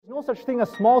no such thing as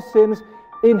small sins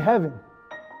in heaven.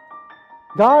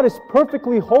 God is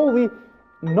perfectly holy.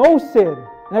 No sin,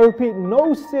 and I repeat,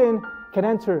 no sin can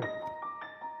enter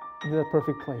into that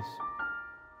perfect place.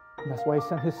 And that's why He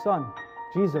sent His Son,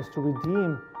 Jesus, to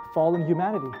redeem fallen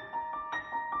humanity.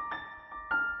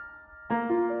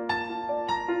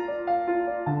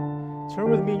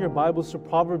 Turn with me in your Bibles to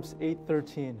Proverbs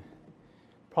 8:13.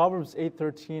 Proverbs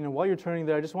 8:13. And while you're turning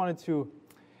there, I just wanted to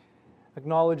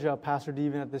acknowledge Pastor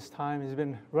Devan at this time. He's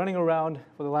been running around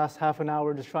for the last half an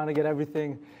hour just trying to get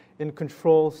everything in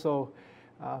control. So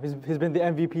he's been the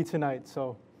MVP tonight.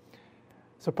 So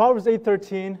Proverbs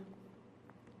 8:13.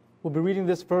 We'll be reading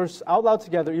this verse out loud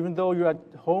together. Even though you're at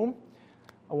home,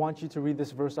 I want you to read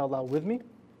this verse out loud with me.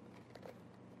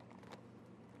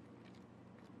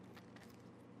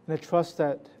 And I trust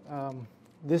that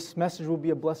this message will be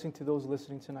a blessing to those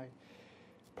listening tonight.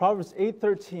 Proverbs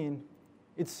 8:13,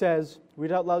 it says,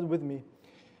 read out loud with me,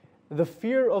 "The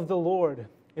fear of the Lord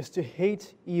is to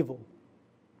hate evil.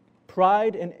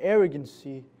 Pride and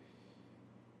arrogancy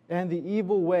and the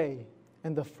evil way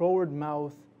and the froward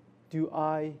mouth do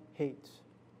I hate."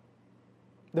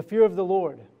 The fear of the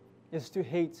Lord is to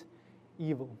hate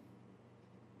evil.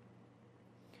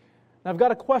 Now I've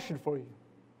got a question for you.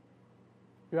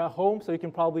 You're at home, so you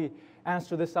can probably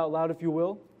answer this out loud if you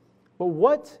will. But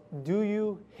what do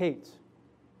you hate?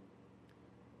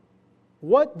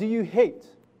 What do you hate?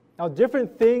 Now,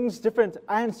 different things, different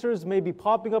answers may be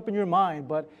popping up in your mind,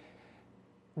 but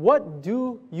what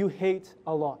do you hate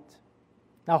a lot?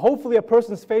 Now, hopefully a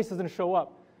person's face doesn't show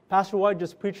up. Pastor White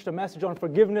just preached a message on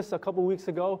forgiveness a couple weeks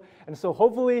ago, and so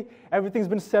hopefully everything's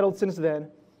been settled since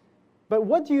then. But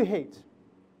what do you hate?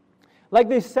 Like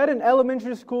they said in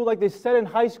elementary school, like they said in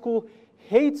high school,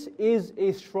 hate is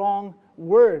a strong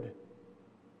word.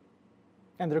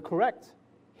 And they're correct.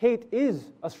 Hate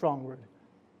is a strong word.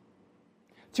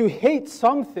 To hate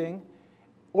something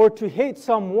or to hate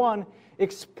someone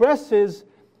expresses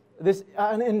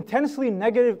an intensely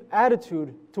negative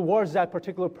attitude towards that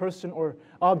particular person or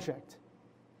object.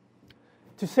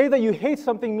 To say that you hate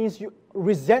something means you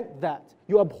resent that.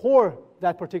 You abhor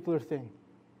that particular thing.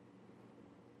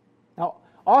 Now,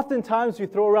 oftentimes we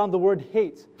throw around the word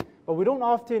hate, but we don't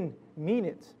often mean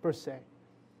it per se.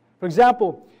 For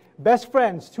example,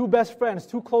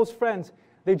 two close friends,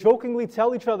 they jokingly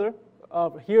tell each other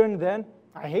here and then,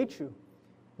 "I hate you."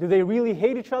 Do they really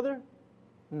hate each other?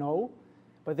 No,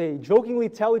 but they jokingly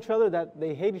tell each other that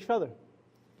they hate each other.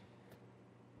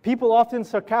 People often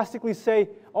sarcastically say,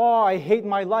 "Oh, I hate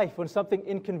my life," when something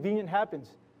inconvenient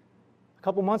happens. A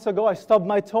couple months ago, I stubbed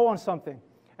my toe on something,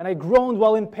 and I groaned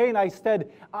while in pain. I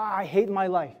said, "I hate my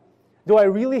life." Do I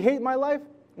really hate my life?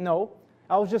 No.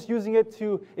 I was just using it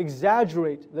to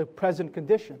exaggerate the present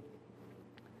condition.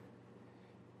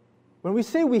 When we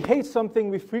say we hate something,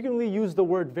 we frequently use the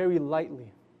word very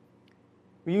lightly.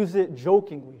 We use it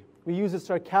jokingly. We use it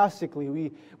sarcastically.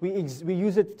 We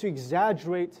use it to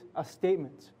exaggerate a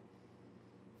statement.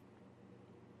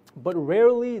 But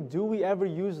rarely do we ever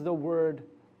use the word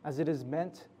as it is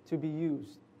meant to be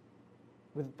used,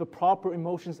 with the proper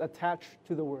emotions attached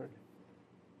to the word.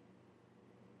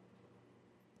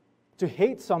 To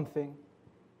hate something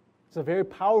is a very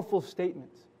powerful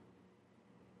statement.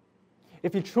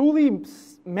 If you truly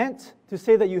meant to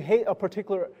say that you hate a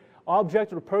particular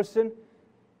object or person,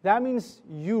 that means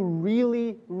you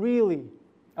really, really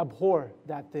abhor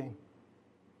that thing.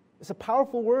 It's a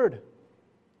powerful word.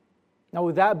 Now,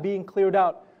 with that being cleared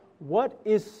out, what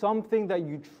is something that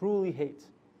you truly hate?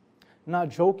 Not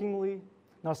jokingly,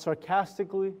 not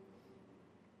sarcastically,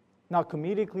 not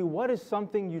comedically. What is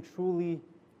something you truly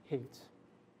hate?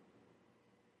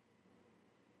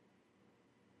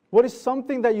 What is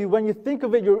something that when you think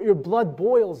of it, your blood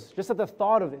boils just at the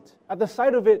thought of it? At the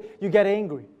sight of it, you get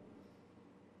angry.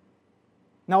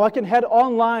 Now, I can head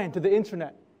online to the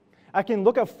internet. I can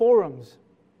look at forums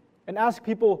and ask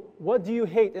people, what do you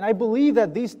hate? And I believe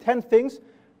that these 10 things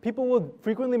people will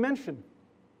frequently mention.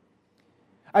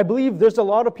 I believe there's a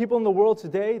lot of people in the world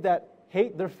today that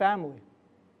hate their family.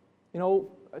 You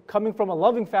know, coming from a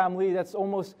loving family, that's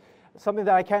almost something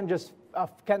that I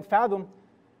can't fathom.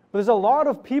 But there's a lot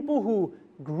of people who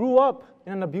grew up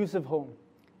in an abusive home.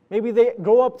 Maybe they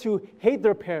grow up to hate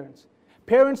their parents.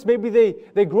 Parents, maybe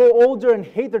they grow older and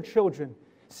hate their children.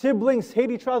 Siblings hate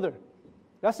each other.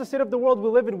 That's the state of the world we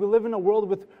live in. We live in a world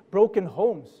with broken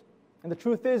homes. And the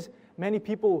truth is, many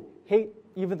people hate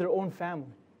even their own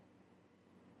family.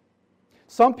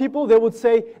 Some people, they would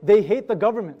say they hate the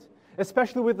government,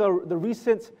 especially with the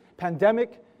recent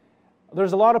pandemic.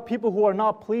 There's a lot of people who are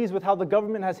not pleased with how the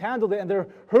government has handled it, and they're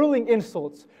hurling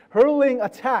insults, hurling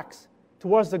attacks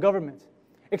towards the government.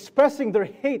 expressing their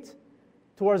hate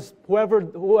towards whoever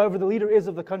the leader is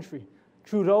of the country,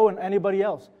 Trudeau and anybody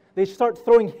else. They start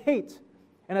throwing hate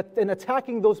and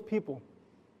attacking those people.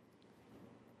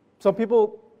 Some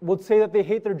people would say that they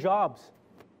hate their jobs.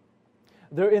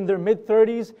 They're in their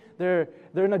mid-30s. They're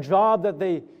in a job that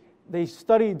they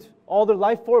studied all their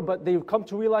life for, but they've come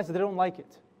to realize that they don't like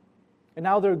it. And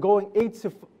now they're going 8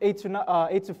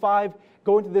 to 5,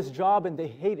 going to this job, and they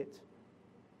hate it.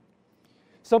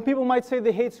 Some people might say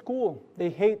they hate school. They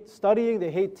hate studying.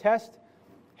 They hate tests.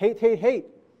 Hate.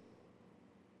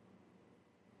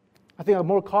 I think a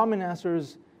more common answer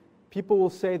is people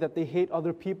will say that they hate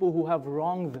other people who have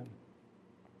wronged them.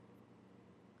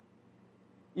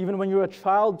 Even when you're a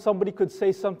child, somebody could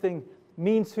say something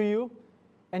mean to you,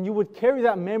 and you would carry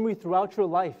that memory throughout your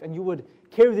life, and you would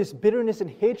carry this bitterness and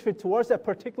hatred towards that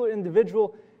particular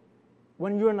individual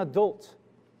when you're an adult.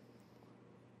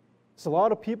 There's a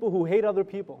lot of people who hate other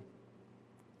people.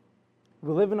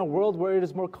 We live in a world where it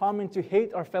is more common to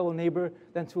hate our fellow neighbor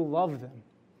than to love them.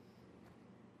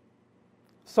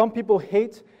 Some people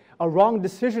hate a wrong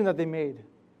decision that they made.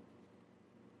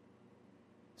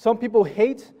 Some people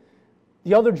hate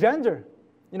the other gender.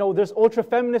 You know, there's ultra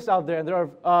feminists out there, and there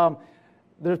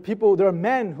are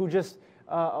men who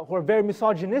are very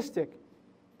misogynistic.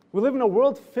 We live in a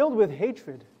world filled with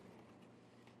hatred.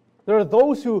 There are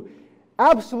those who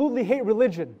absolutely hate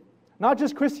religion, not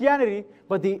just Christianity,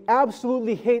 but they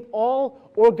absolutely hate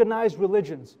all organized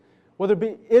religions, whether it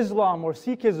be Islam or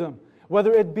Sikhism,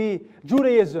 whether it be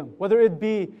Judaism, whether it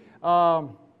be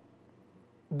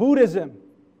Buddhism,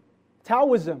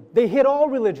 Taoism. They hate all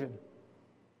religion.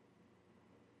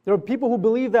 There are people who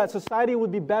believe that society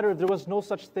would be better if there was no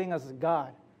such thing as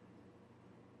God.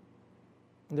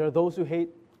 And there are those who hate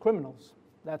criminals.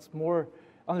 That's more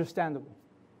understandable.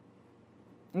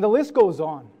 And the list goes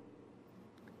on.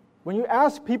 When you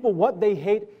ask people what they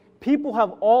hate, people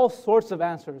have all sorts of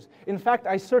answers. In fact,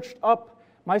 I searched up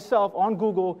myself on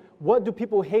Google, what do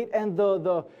people hate? And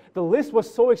the list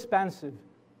was so expansive.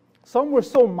 Some were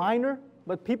so minor,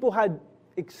 but people had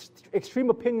extreme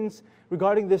opinions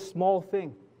regarding this small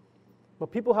thing.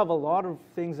 But people have a lot of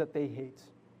things that they hate.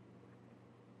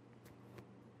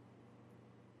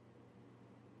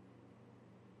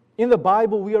 In the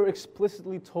Bible, we are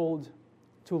explicitly told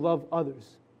to love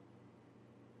others.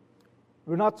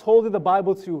 We're not told in the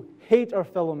Bible to hate our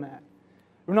fellow man.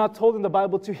 We're not told in the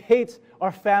Bible to hate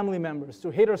our family members,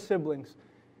 to hate our siblings,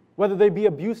 whether they be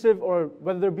abusive or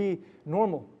whether they be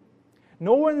normal.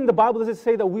 Nowhere in the Bible does it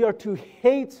say that we are to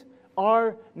hate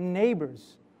our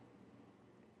neighbors.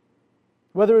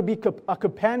 Whether it be a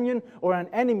companion or an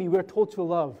enemy, we are told to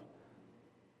love.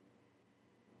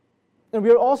 And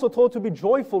we are also told to be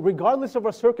joyful regardless of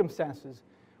our circumstances.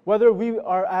 Whether we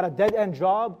are at a dead-end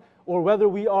job or whether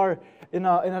we are in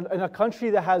a country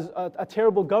that has a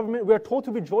terrible government, we are told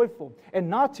to be joyful and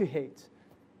not to hate.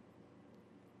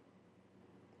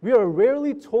 We are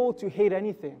rarely told to hate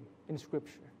anything in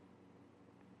Scripture.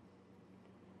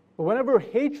 But whenever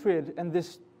hatred and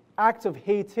this act of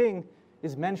hating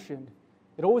is mentioned,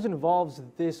 it always involves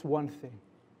this one thing.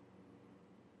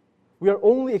 We are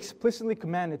only explicitly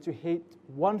commanded to hate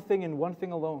one thing and one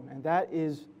thing alone, and that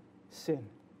is sin.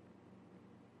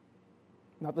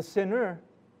 Not the sinner,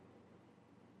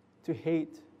 to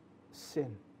hate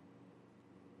sin.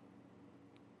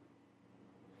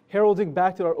 Heralding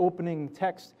back to our opening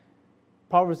text,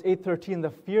 Proverbs 8:13,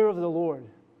 the fear of the Lord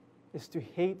is to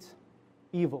hate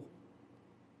evil.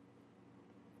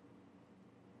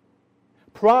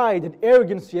 Pride and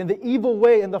arrogancy and the evil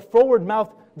way and the forward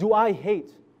mouth do I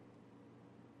hate.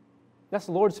 That's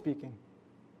the Lord speaking.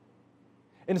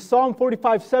 In Psalm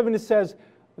 45:7 it says,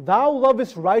 Thou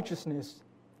lovest righteousness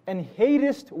and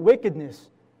hatest wickedness.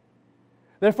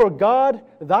 Therefore God,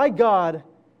 thy God,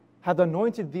 hath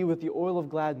anointed thee with the oil of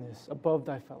gladness above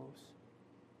thy fellows.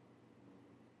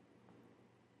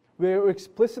 We are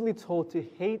explicitly told to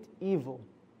hate evil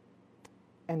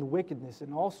and wickedness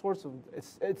and all sorts of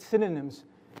its synonyms.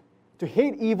 To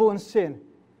hate evil and sin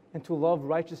and to love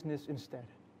righteousness instead.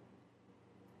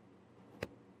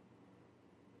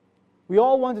 We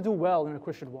all want to do well in a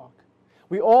Christian walk.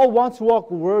 We all want to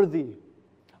walk worthy.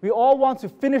 We all want to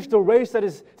finish the race that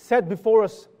is set before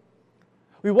us.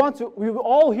 We want to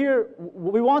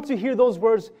hear those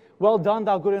words, well done,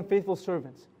 thou good and faithful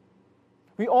servant.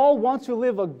 We all want to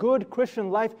live a good Christian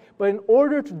life, but in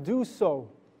order to do so,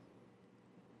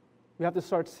 we have to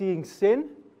start seeing sin,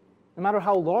 no matter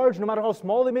how large, no matter how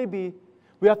small it may be.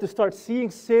 We have to start seeing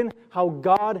sin how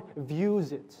God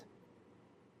views it.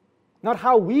 Not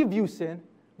how we view sin,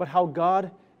 but how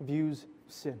God views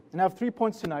sin. And I have 3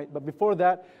 points tonight, but before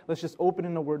that, let's just open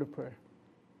in a word of prayer.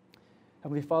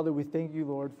 Heavenly Father, we thank you,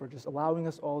 Lord, for just allowing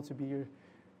us all to be here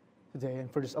today and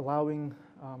for just allowing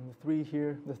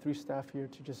the three staff here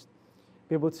to just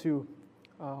be able to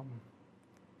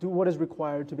do what is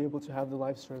required to be able to have the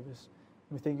live service.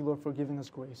 And we thank you, Lord, for giving us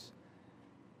grace.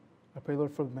 I pray,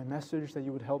 Lord, for my message, that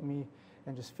you would help me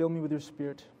and just fill me with your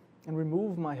Spirit and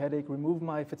remove my headache, remove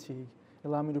my fatigue,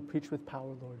 allow me to preach with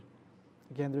power, Lord.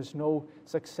 Again, there's no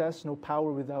success, no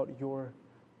power without your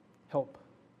help.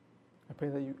 I pray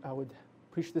that I would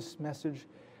preach this message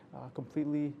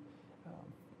completely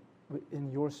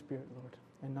in your Spirit, Lord,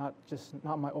 and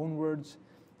not my own words,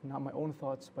 not my own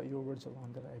thoughts, but your words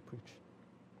alone that I preach.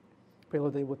 Pray,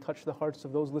 Lord, that you will touch the hearts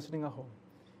of those listening at home.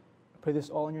 I pray this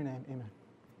all in your name. Amen.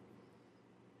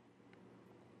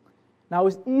 Now,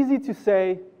 it's easy to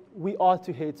say we ought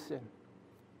to hate sin.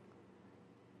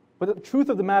 But the truth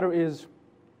of the matter is,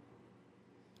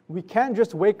 we can't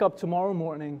just wake up tomorrow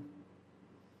morning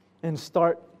and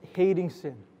start hating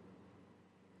sin.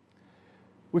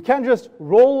 We can't just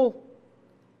roll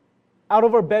out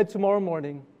of our bed tomorrow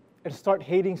morning and start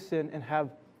hating sin and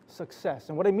have success.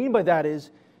 And what I mean by that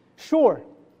is, sure,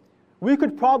 we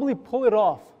could probably pull it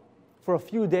off for a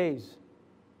few days.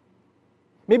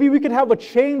 Maybe we could have a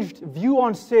changed view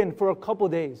on sin for a couple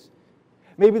days.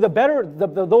 Maybe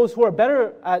those who are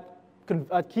better at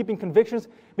keeping convictions,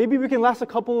 maybe we can last a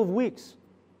couple of weeks.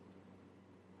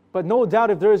 But no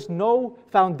doubt, if there is no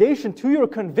foundation to your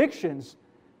conviction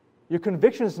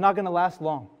is not going to last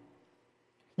long.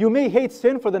 You may hate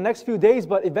sin for the next few days,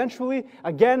 but eventually,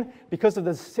 again, because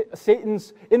of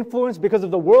Satan's influence, because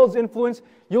of the world's influence,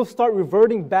 you'll start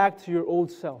reverting back to your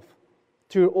old self,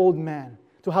 to your old man,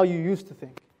 to how you used to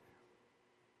think.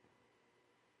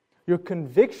 Your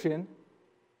conviction,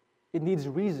 it needs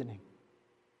reasoning.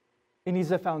 It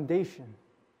needs a foundation.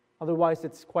 Otherwise,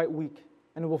 it's quite weak,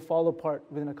 and it will fall apart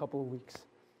within a couple of weeks.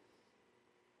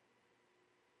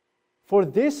 For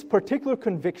this particular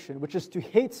conviction, which is to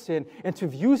hate sin and to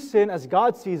view sin as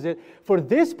God sees it, for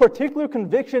this particular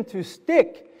conviction to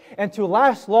stick and to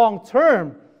last long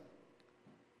term,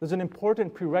 there's an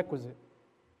important prerequisite.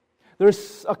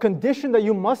 There's a condition that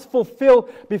you must fulfill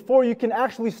before you can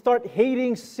actually start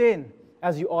hating sin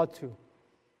as you ought to.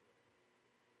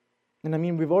 And I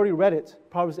mean, we've already read it,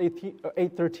 Proverbs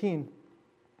 8:13.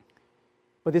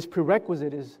 But this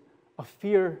prerequisite is a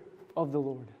fear of the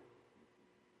Lord.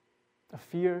 A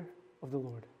fear of the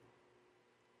Lord.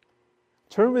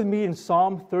 Turn with me in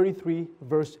Psalm 33,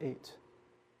 verse 8.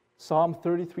 Psalm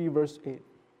 33, verse 8.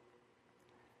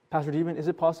 Pastor Devan, is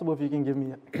it possible if you can give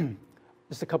me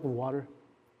just a cup of water?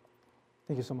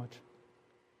 Thank you so much.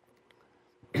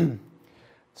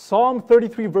 Psalm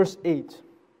 33, verse 8.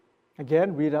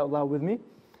 Again, read it out loud with me.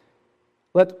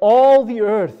 Let all the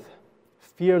earth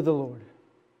fear the Lord.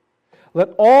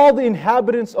 Let all the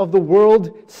inhabitants of the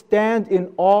world stand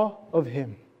in awe of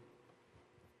Him.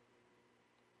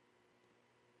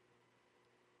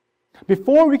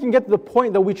 Before we can get to the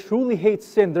point that we truly hate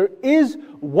sin, there is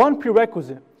one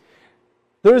prerequisite.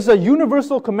 There is a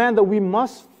universal command that we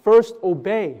must first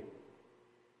obey.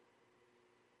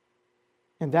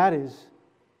 And that is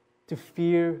to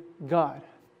fear God.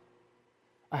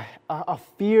 A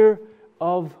fear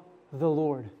of the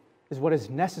Lord is what is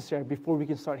necessary before we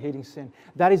can start hating sin.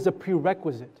 That is the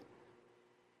prerequisite.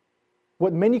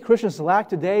 What many Christians lack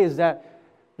today is that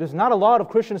there's not a lot of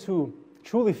Christians who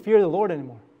truly fear the Lord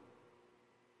anymore.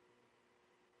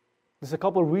 There's a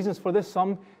couple of reasons for this.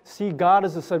 Some see God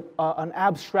as an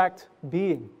abstract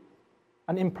being,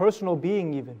 an impersonal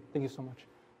being even. Thank you so much.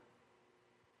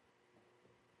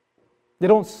 They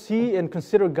don't see and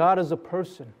consider God as a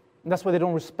person. And that's why they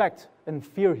don't respect and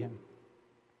fear Him.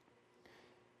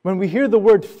 When we hear the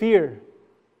word fear,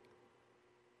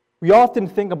 we often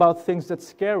think about things that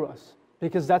scare us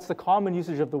because that's the common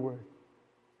usage of the word.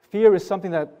 Fear is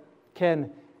something that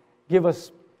can give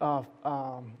us,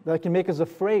 that can make us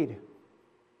afraid.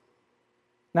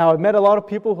 Now, I've met a lot of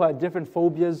people who had different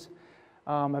phobias.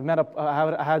 I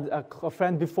had a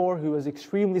friend before who was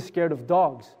extremely scared of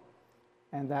dogs.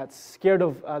 And that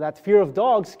fear of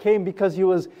dogs came because he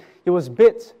was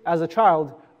bit as a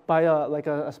child by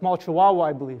a small chihuahua,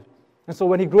 I believe. And so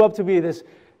when he grew up to be this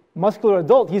muscular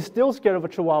adult, he's still scared of a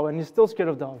chihuahua and he's still scared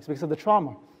of dogs because of the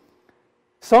trauma.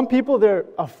 Some people, they're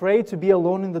afraid to be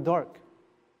alone in the dark.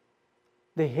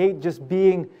 They hate just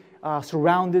being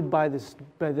surrounded by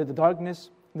the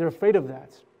darkness. They're afraid of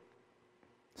that.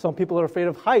 Some people are afraid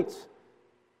of heights.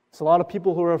 There's a lot of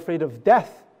people who are afraid of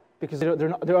death because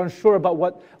they're unsure about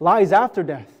what lies after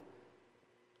death.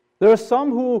 There are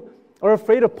some who are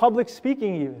afraid of public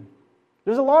speaking even.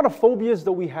 There's a lot of phobias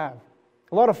that we have,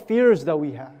 a lot of fears that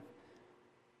we have.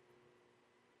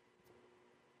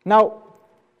 Now,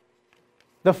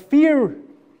 The fear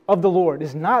of the Lord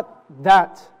is not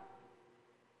that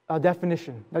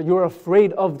definition, that you're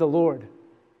afraid of the Lord,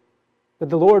 that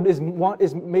the Lord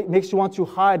makes you want to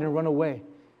hide and run away.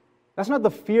 That's not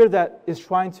the fear that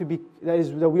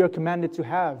we are commanded to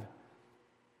have.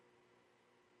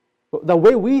 The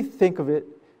way we think of it,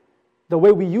 the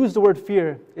way we use the word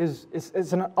fear is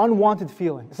an unwanted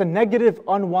feeling. It's a negative,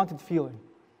 unwanted feeling.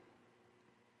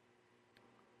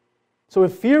 So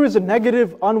if fear is a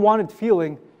negative, unwanted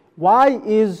feeling, why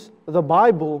is the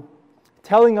Bible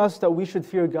telling us that we should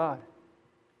fear God?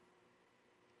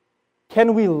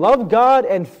 Can we love God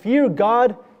and fear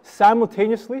God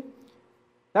simultaneously?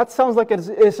 That sounds like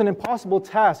it's an impossible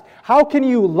task. How can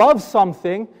you love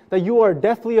something that you are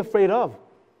deathly afraid of?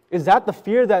 Is that the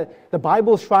fear that the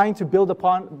Bible is trying to build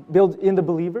in the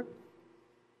believer?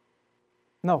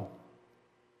 No.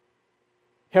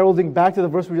 Heralding back to the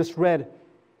verse we just read,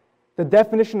 the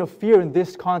definition of fear in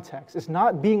this context is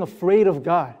not being afraid of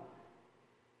God.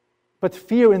 But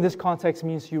fear in this context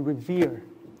means you revere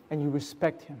and you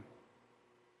respect Him.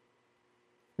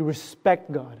 You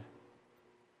respect God.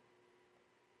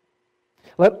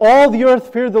 Let all the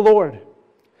earth fear the Lord.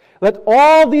 Let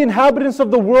all the inhabitants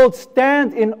of the world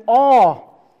stand in awe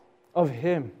of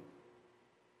Him.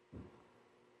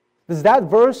 Does that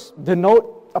verse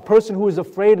denote a person who is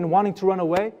afraid and wanting to run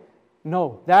away?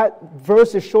 No. That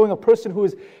verse is showing a person who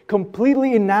is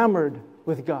completely enamored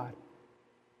with God,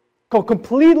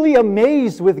 completely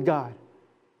amazed with God.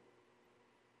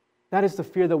 That is the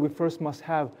fear that we first must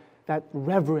have, that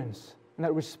reverence and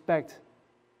that respect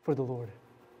for the Lord.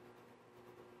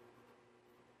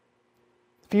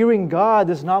 Fearing God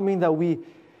does not mean that we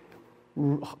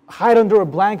hide under our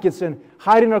blankets and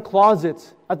hide in our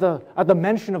closets at the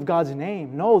mention of God's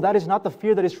name. No, that is not the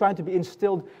fear that is trying to be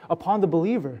instilled upon the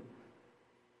believer.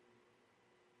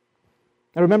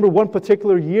 I remember one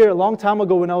particular year, a long time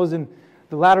ago when I was in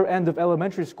the latter end of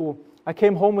elementary school, I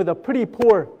came home with a pretty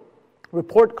poor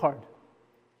report card.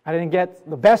 I didn't get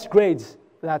the best grades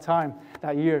that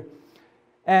year.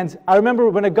 And I remember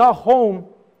when I got home,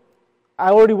 I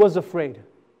already was afraid.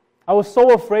 I was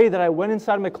so afraid that I went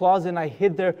inside my closet and I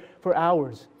hid there for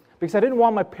hours because I didn't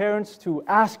want my parents to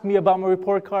ask me about my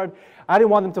report card. I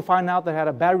didn't want them to find out that I had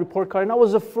a bad report card, and I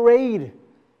was afraid.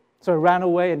 So I ran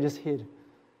away and just hid.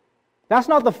 That's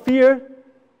not the fear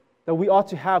that we ought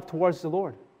to have towards the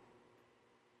Lord.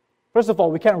 First of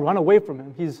all, we can't run away from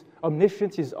Him. He's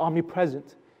omniscient, He's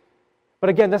omnipresent. But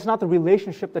again, that's not the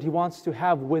relationship that He wants to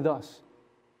have with us.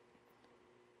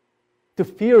 To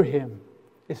fear Him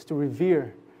is to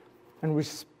revere and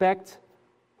respect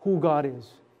who God is,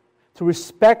 to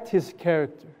respect His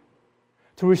character,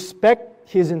 to respect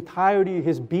His entirety,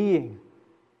 His being.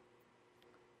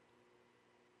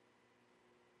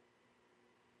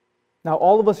 Now,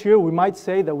 all of us here, we might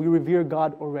say that we revere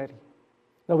God already,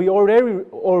 that we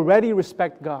already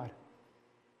respect God.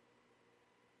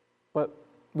 But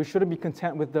we shouldn't be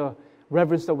content with the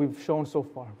reverence that we've shown so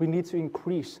far. We need to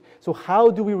increase. So how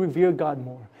do we revere God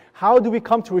more? How do we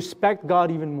come to respect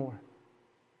God even more?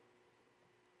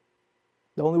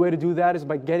 The only way to do that is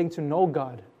by getting to know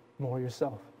God more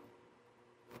yourself.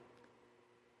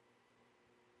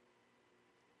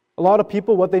 A lot of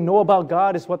people, what they know about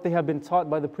God is what they have been taught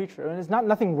by the preacher. And there's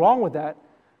nothing wrong with that.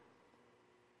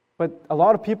 But a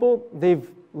lot of people, they've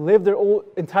lived their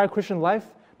entire Christian life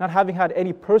not having had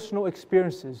any personal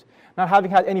experiences, not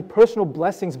having had any personal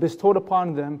blessings bestowed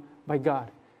upon them by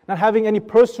God, not having any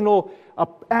personal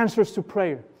answers to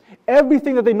prayer.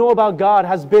 Everything that they know about God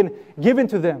has been given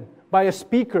to them by a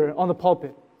speaker on the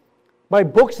pulpit, by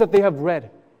books that they have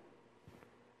read.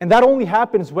 And that only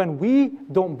happens when we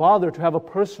don't bother to have a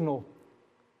personal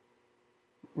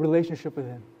relationship with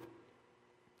Him.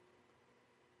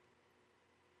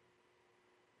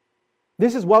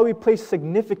 This is why we place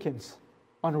significance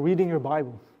on reading your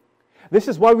Bible. This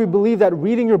is why we believe that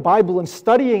reading your Bible and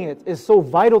studying it is so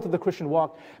vital to the Christian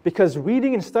walk, because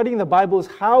reading and studying the Bible is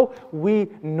how we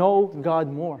know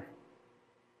God more.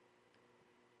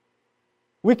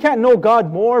 We can't know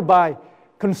God more by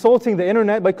consulting the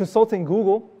internet, by consulting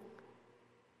Google,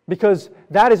 because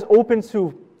that is open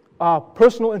to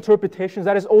personal interpretations,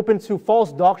 that is open to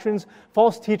false doctrines,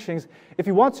 false teachings. If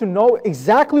you want to know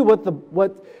exactly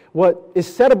what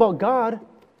is said about God,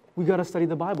 we got to study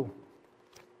the Bible.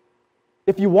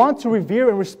 If you want to revere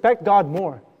and respect God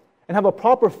more and have a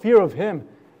proper fear of Him,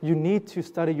 you need to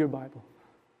study your Bible.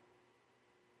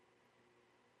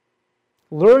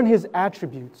 Learn His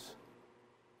attributes.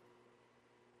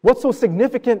 What's so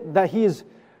significant that He is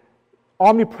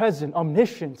omnipresent,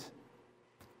 omniscient,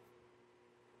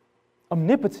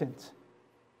 omnipotent?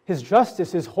 His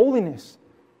justice, His holiness,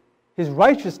 His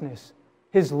righteousness.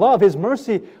 His love, His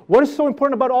mercy. What is so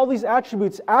important about all these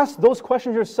attributes? Ask those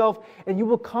questions yourself, and you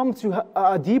will come to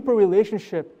a deeper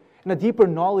relationship and a deeper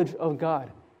knowledge of God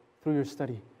through your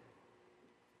study.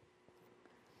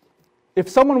 If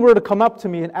someone were to come up to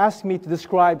me and ask me to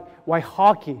describe why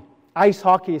hockey, ice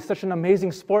hockey, is such an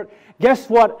amazing sport, guess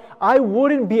what? I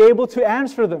wouldn't be able to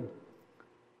answer them.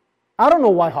 I don't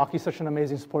know why hockey is such an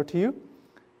amazing sport to you.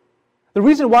 The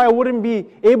reason why I wouldn't be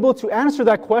able to answer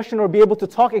that question or be able to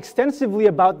talk extensively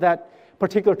about that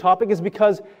particular topic is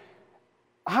because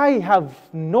I have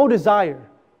no desire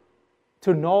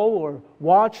to know or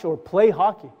watch or play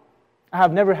hockey. I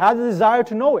have never had the desire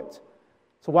to know it.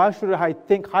 So why should I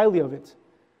think highly of it?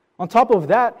 On top of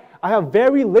that, I have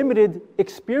very limited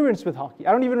experience with hockey.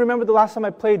 I don't even remember the last time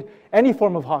I played any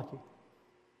form of hockey.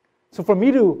 So for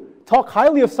me to talk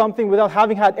highly of something without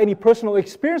having had any personal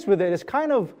experience with it is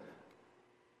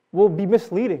will be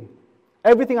misleading.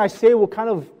 Everything I say will kind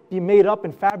of be made up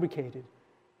and fabricated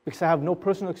because I have no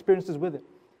personal experiences with it.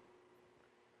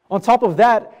 On top of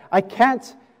that, I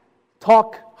can't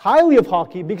talk highly of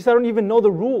hockey because I don't even know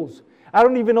the rules. I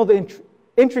don't even know the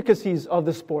intricacies of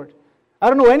the sport. I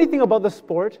don't know anything about the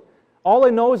sport. All I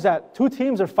know is that two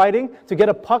teams are fighting to get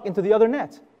a puck into the other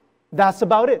net. That's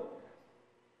about it.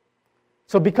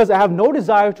 So because I have no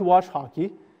desire to watch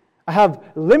hockey, I have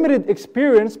limited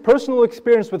experience, personal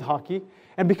experience with hockey,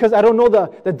 and because I don't know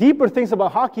the deeper things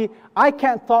about hockey, I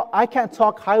can't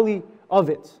talk highly of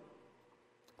it.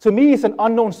 To me, it's an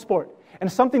unknown sport,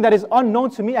 and something that is unknown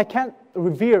to me, I can't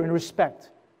revere and respect.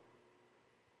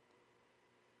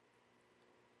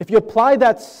 If you apply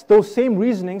those same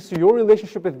reasonings to your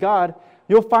relationship with God,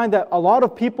 you'll find that a lot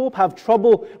of people have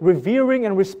trouble revering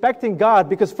and respecting God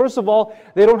because, first of all,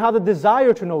 they don't have the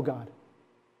desire to know God.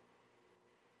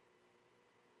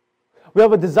 We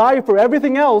have a desire for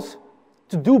everything else,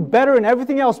 to do better in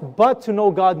everything else, but to know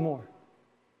God more.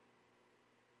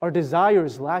 Our desire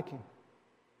is lacking.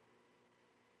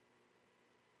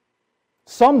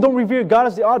 Some don't revere God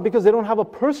as they ought because they don't have a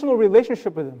personal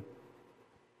relationship with Him.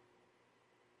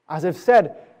 As I've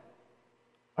said,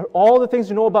 are all the things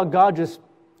you know about God just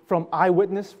from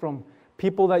eyewitness, from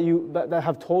people that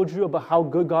have told you about how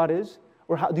good God is?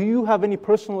 Or do you have any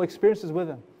personal experiences with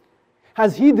Him?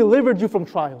 Has He delivered you from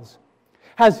trials?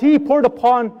 Has He poured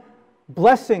upon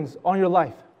blessings on your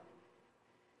life?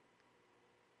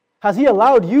 Has He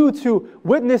allowed you to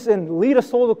witness and lead a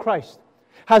soul to Christ?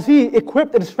 Has He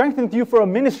equipped and strengthened you for a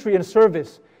ministry and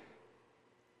service?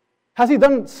 Has He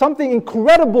done something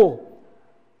incredible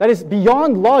that is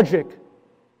beyond logic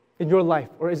in your life?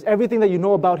 Or is everything that you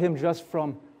know about Him just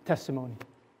from testimony?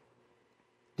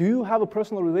 Do you have a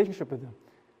personal relationship with Him?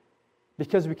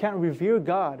 Because we can't revere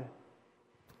God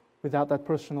without that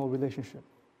personal relationship.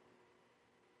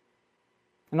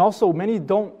 And also, many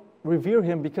don't revere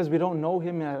Him because we don't know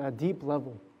Him at a deep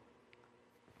level.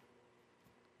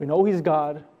 We know He's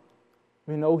God.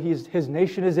 We know His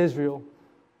nation is Israel.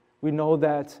 We know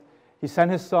that He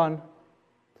sent His Son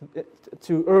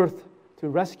to earth to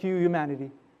rescue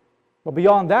humanity. But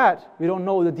beyond that, we don't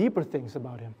know the deeper things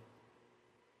about Him.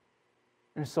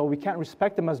 And so we can't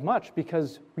respect Him as much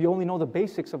because we only know the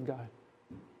basics of God.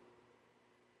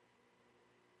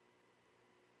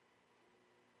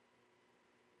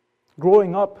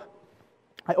 Growing up,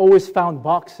 I always found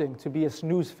boxing to be a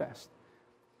snooze fest.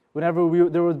 Whenever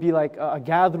there would be like a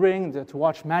gathering to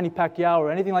watch Manny Pacquiao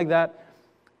or anything like that,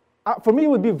 for me it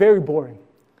would be very boring.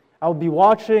 I would be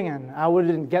watching and I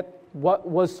wouldn't get what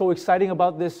was so exciting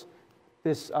about this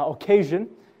occasion.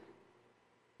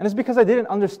 And it's because I didn't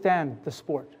understand the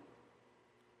sport.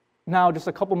 Now, just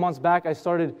a couple months back, I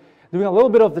started doing a little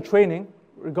bit of the training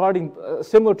regarding,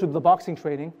 similar to the boxing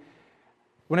training.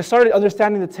 When I started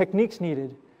understanding the techniques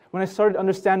needed, when I started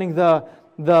understanding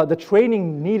the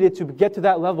training needed to get to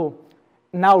that level,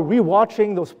 now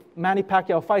rewatching those Manny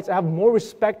Pacquiao fights, I have more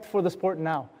respect for the sport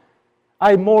now.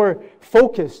 I'm more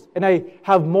focused and I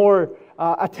have more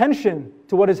attention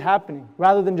to what is happening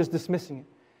rather than just dismissing it.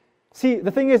 See,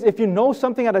 the thing is, if you know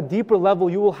something at a deeper level,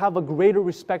 you will have a greater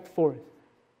respect for it.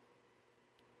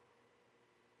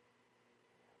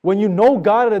 When you know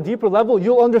God at a deeper level,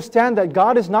 you'll understand that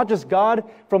God is not just God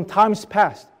from times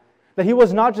past. That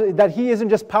He isn't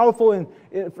just powerful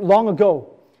long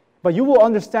ago. But you will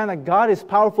understand that God is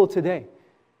powerful today.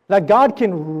 That God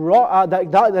can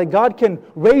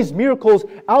raise miracles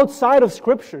outside of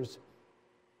Scriptures.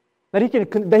 That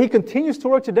He continues to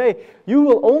work today. You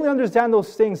will only understand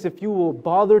those things if you will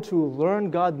bother to learn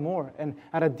God more and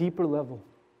at a deeper level.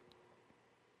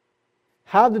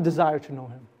 Have the desire to know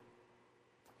Him.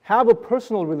 Have a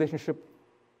personal relationship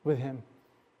with Him.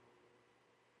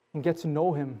 And get to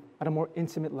know Him at a more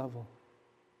intimate level.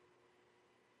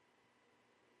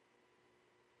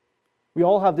 We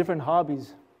all have different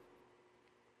hobbies.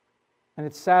 And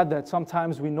it's sad that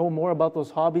sometimes we know more about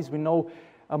those hobbies, we know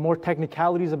more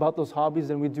technicalities about those hobbies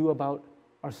than we do about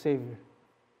our Savior.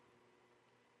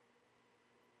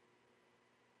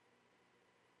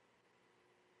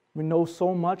 We know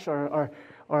so much,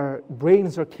 our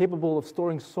brains are capable of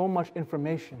storing so much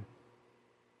information,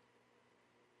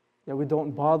 yet we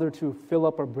don't bother to fill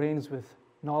up our brains with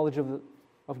knowledge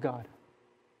of God,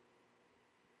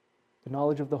 the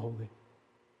knowledge of the Holy.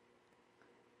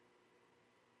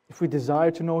 If we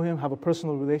desire to know Him, have a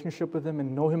personal relationship with Him,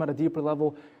 and know Him at a deeper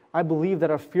level, I believe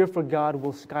that our fear for God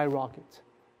will skyrocket.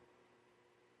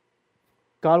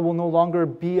 God will no longer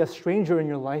be a stranger in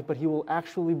your life, but He will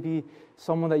actually be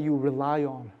someone that you rely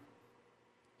on.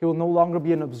 He will no longer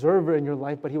be an observer in your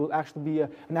life, but He will actually be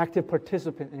an active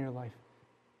participant in your life,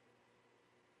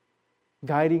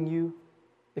 guiding you,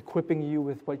 equipping you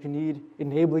with what you need,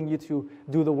 enabling you to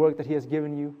do the work that He has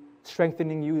given you,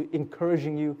 strengthening you,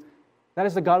 encouraging you. That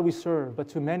is the God we serve, but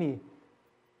to many,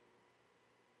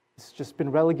 it's just been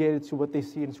relegated to what they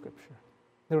see in Scripture.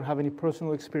 They don't have any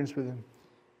personal experience with Him.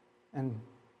 And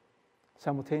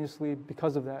simultaneously,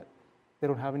 because of that, they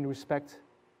don't have any respect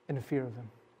and fear of Him.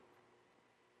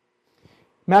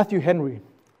 Matthew Henry,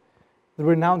 the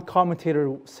renowned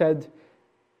commentator, said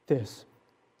this: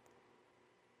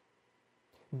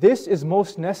 "This is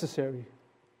most necessary,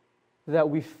 that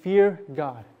we fear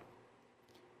God."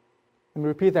 Let me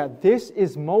repeat that. This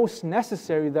is most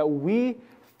necessary, that we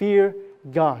fear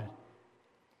God.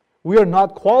 We are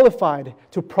not qualified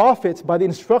to profit by the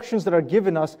instructions that are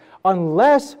given us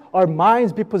unless our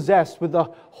minds be possessed with the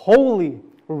holy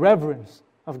reverence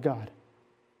of God,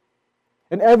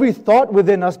 and every thought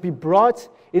within us be brought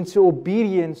into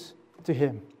obedience to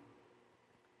Him.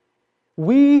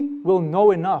 We will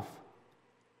know enough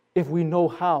if we know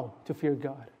how to fear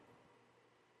God,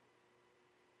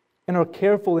 and are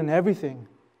careful in everything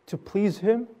to please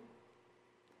Him,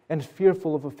 and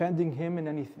fearful of offending Him in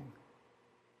anything.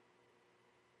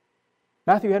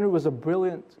 Matthew Henry was a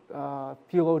brilliant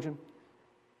theologian,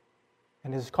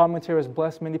 and his commentary has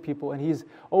blessed many people, and he's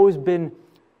always been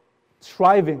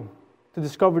striving to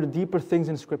discover the deeper things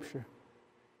in Scripture.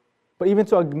 But even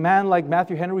to a man like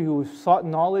Matthew Henry, who sought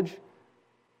knowledge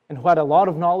and who had a lot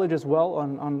of knowledge as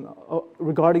well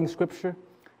regarding Scripture,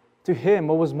 to him,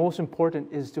 what was most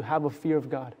important is to have a fear of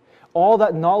God. All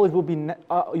that knowledge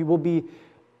will be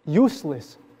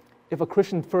useless if a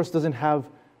Christian first doesn't have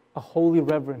a holy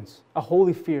reverence, a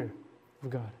holy fear of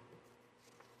God.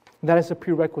 That is a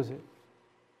prerequisite.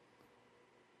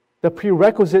 The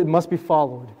prerequisite must be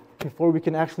followed before we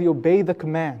can actually obey the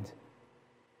command.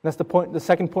 That's the point. The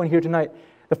second point here tonight.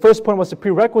 The first point was the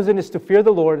prerequisite is to fear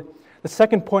the Lord. The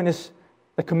second point is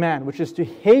the command, which is to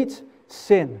hate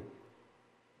sin.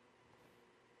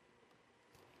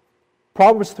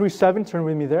 Proverbs 3:7, turn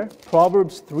with me there.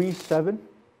 Proverbs 3:7.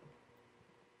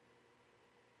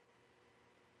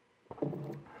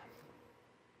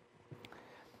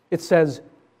 It says,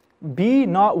 "Be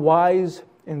not wise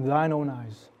in thine own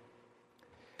eyes.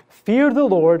 Fear the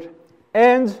Lord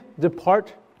and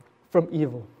depart from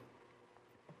evil."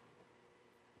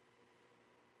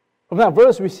 From that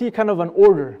verse, we see kind of an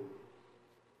order.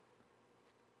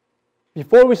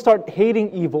 Before we start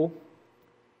hating evil,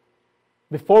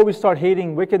 before we start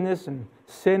hating wickedness and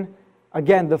sin,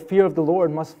 again, the fear of the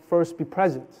Lord must first be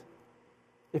present.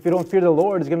 If you don't fear the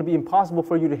Lord, it's going to be impossible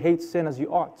for you to hate sin as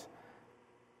you ought.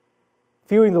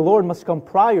 Fearing the Lord must come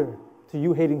prior to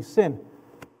you hating sin.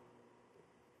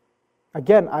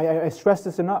 Again, I stress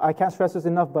this enough. I can't stress this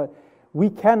enough, but we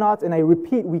cannot, and I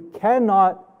repeat, we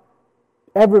cannot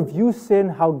ever view sin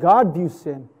how God views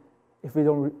sin if we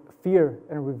don't fear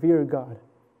and revere God.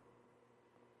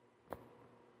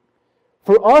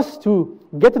 For us to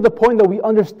get to the point that we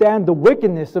understand the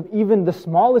wickedness of even the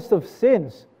smallest of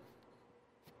sins,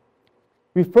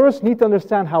 we first need to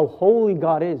understand how holy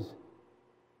God is.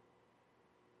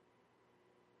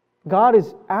 God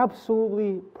is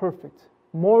absolutely perfect,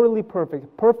 morally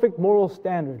perfect, perfect moral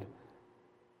standard.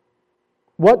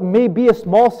 What may be a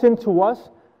small sin to us,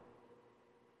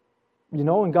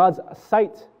 in God's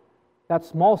sight, that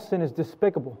small sin is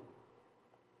despicable.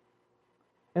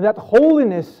 And that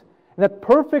holiness, that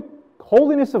perfect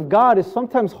holiness of God is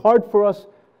sometimes hard for us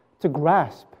to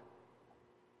grasp.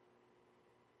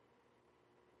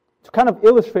 To kind of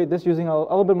illustrate this using a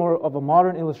little bit more of a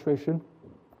modern illustration,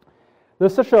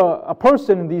 there's such a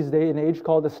person in these day and age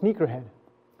called a sneakerhead.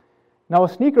 Now, a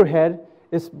sneakerhead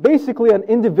is basically an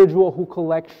individual who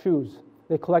collects shoes.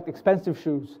 They collect expensive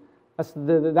shoes.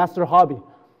 That's their hobby.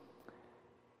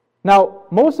 Now,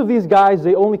 most of these guys,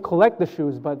 they only collect the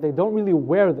shoes, but they don't really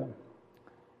wear them.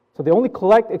 So they only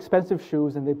collect expensive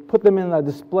shoes and they put them in a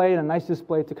display, in a nice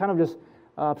display, to kind of just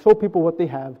show people what they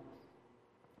have.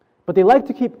 But they like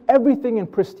to keep everything in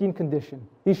pristine condition.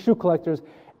 These shoe collectors,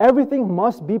 everything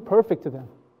must be perfect to them.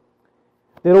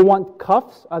 They don't want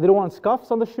cuffs, they don't want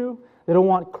scuffs on the shoe, they don't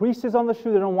want creases on the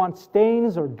shoe, they don't want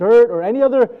stains or dirt or any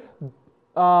other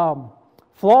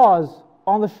flaws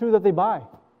on the shoe that they buy.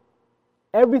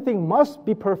 Everything must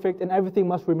be perfect and everything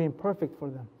must remain perfect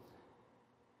for them.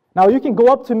 Now you can go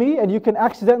up to me and you can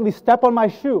accidentally step on my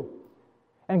shoe.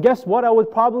 And guess what? I would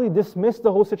probably dismiss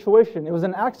the whole situation. It was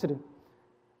an accident.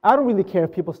 I don't really care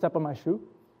if people step on my shoe.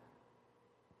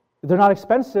 They're not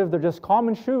expensive, they're just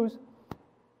common shoes.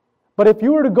 But if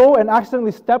you were to go and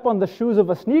accidentally step on the shoes of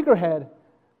a sneakerhead,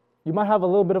 you might have a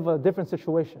little bit of a different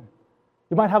situation.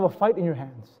 You might have a fight in your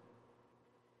hands.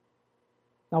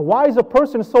 Now, why is a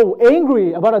person so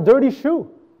angry about a dirty shoe?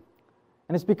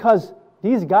 And it's because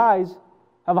these guys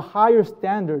have a higher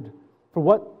standard for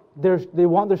what they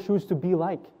want their shoes to be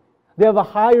like. They have a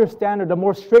higher standard, a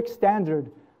more strict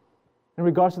standard in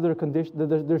regards to their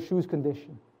condition, their shoes'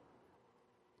 condition.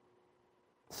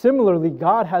 Similarly,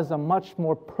 God has a much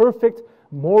more perfect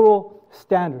moral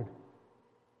standard.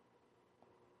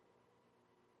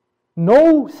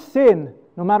 No sin,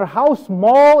 no matter how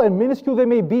small and minuscule they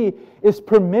may be, is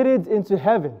permitted into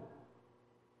heaven.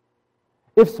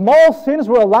 If small sins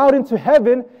were allowed into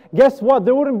heaven, guess what?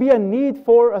 There wouldn't be a need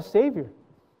for a Savior.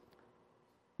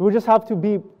 We would just have to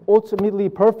be ultimately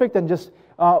perfect and just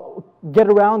get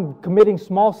around committing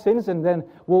small sins and then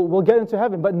we'll get into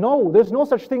heaven. But no, there's no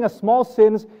such thing as small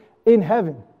sins in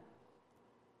heaven.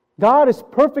 God is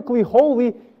perfectly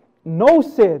holy. No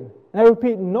sin, and I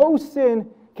repeat, no sin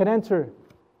can enter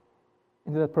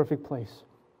into that perfect place.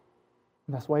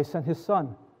 And that's why He sent His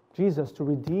Son, Jesus, to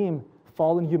redeem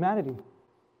fallen humanity.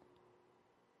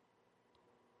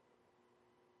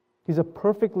 He's a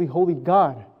perfectly holy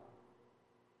God.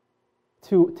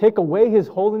 To take away His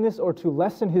holiness or to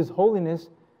lessen His holiness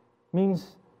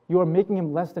means you are making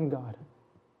Him less than God.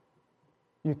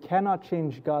 You cannot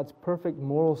change God's perfect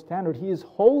moral standard. He is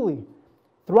holy,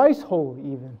 thrice holy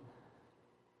even.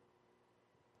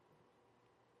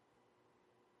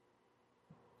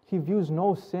 He views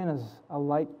no sin as a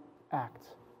light act.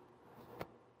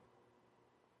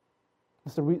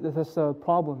 That's the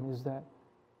problem, is that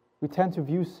we tend to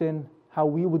view sin how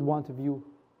we would want to view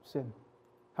sin.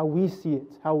 How we see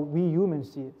it, how we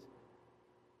humans see it.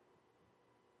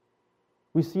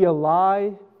 We see a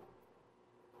lie,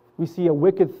 we see a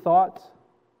wicked thought,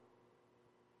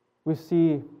 we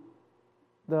see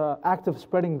the act of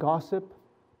spreading gossip,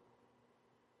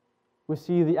 we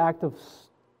see the act of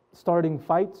starting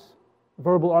fights,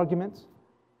 verbal arguments.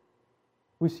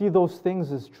 We see those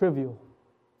things as trivial.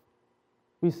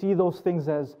 We see those things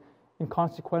as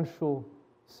inconsequential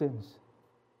sins.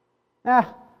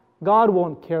 God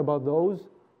won't care about those.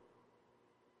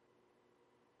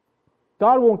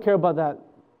 God won't care about that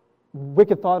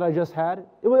wicked thought I just had.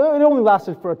 It only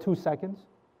lasted for 2 seconds.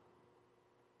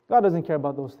 God doesn't care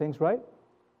about those things, right?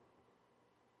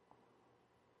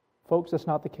 Folks, that's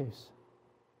not the case.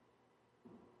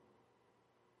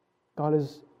 God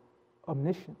is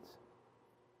omniscient.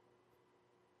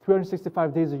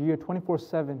 365 days a year,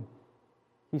 24/7,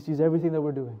 He sees everything that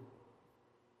we're doing.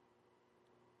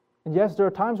 And yes, there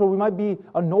are times where we might be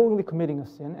unknowingly committing a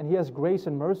sin, and He has grace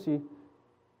and mercy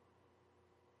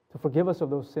to forgive us of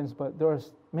those sins, but there are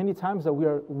many times that we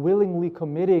are willingly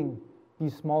committing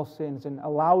these small sins and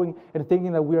allowing and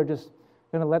thinking that we are just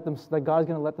going to let them, that God's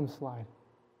going to let them slide.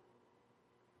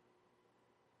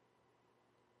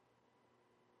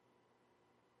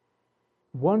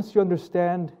 Once you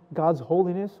understand God's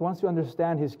holiness, once you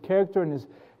understand His character and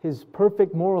His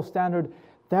perfect moral standard,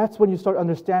 that's when you start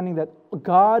understanding that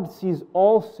God sees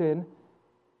all sin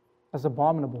as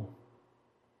abominable,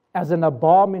 as an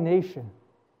abomination,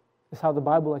 is how the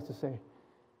Bible likes to say.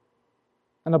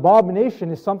 An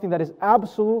abomination is something that is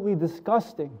absolutely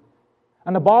disgusting.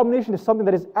 An abomination is something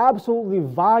that is absolutely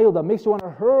vile, that makes you want to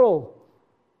hurl.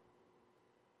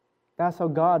 That's how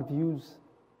God views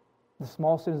the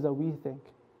small sins that we think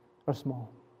are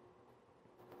small.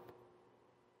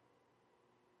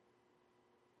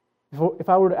 If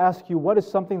I were to ask you, what is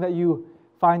something that you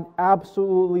find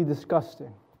absolutely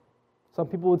disgusting? Some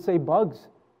people would say bugs.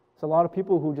 There's a lot of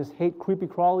people who just hate creepy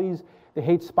crawlies. They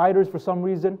hate spiders for some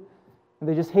reason. And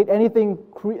they just hate anything,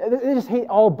 they just hate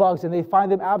all bugs and they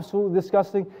find them absolutely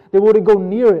disgusting. They wouldn't go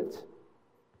near it.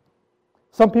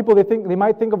 Some people, they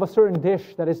might think of a certain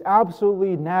dish that is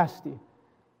absolutely nasty.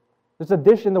 There's a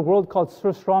dish in the world called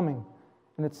surströmming,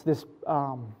 and it's this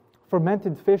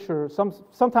fermented fish or some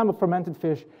type of fermented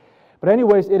fish. But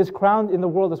anyways, it is crowned in the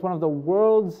world as one of the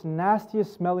world's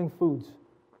nastiest smelling foods.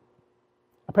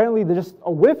 Apparently, just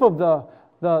a whiff of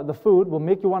the food will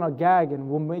make you want to gag and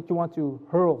will make you want to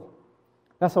hurl.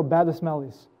 That's how bad the smell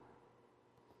is.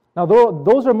 Now,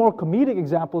 those are more comedic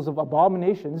examples of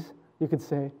abominations, you could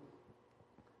say.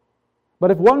 But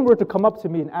if one were to come up to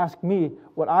me and ask me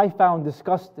what I found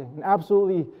disgusting and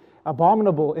absolutely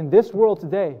abominable in this world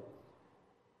today,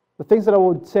 the things that I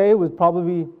would say would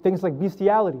probably be things like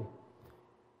bestiality,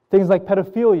 things like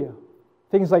pedophilia,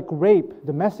 things like rape,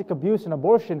 domestic abuse, and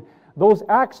abortion. Those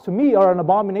acts to me are an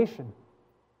abomination.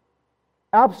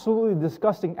 Absolutely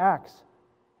disgusting acts.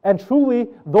 And truly,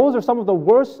 those are some of the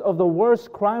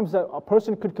worst crimes that a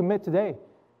person could commit today.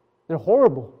 They're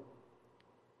horrible.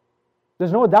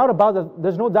 There's no doubt about it.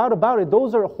 There's no doubt about it.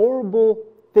 Those are horrible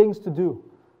things to do.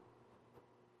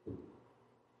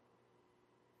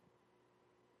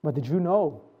 But did you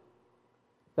know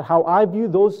that how I view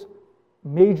those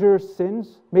major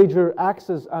sins, major acts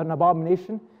as an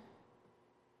abomination,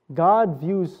 God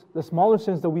views the smaller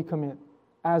sins that we commit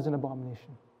as an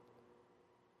abomination.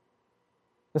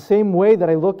 The same way that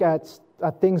I look at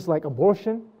things like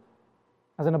abortion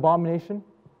as an abomination,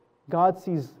 God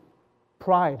sees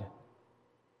pride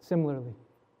similarly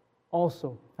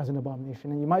also as an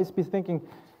abomination. And you might be thinking,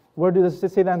 where does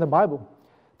it say that in the Bible?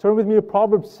 Turn with me to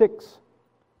Proverbs 6.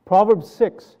 Proverbs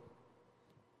 6.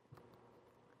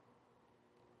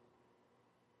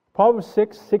 Proverbs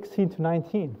 6, 16 to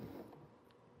 19.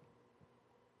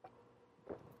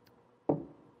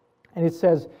 And it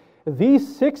says,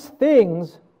 "These 6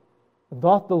 things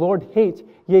doth the Lord hate,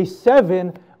 yea,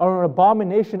 7 are an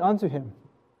abomination unto him."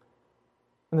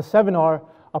 And the 7 are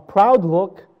a proud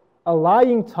look, a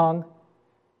lying tongue,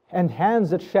 and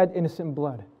hands that shed innocent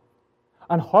blood,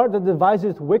 an heart that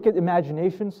deviseth wicked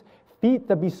imaginations, feet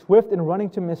that be swift in running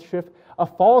to mischief, a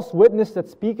false witness that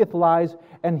speaketh lies,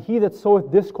 and he that soweth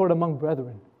discord among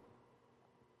brethren.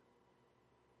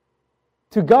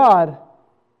 To God,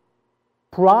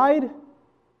 pride,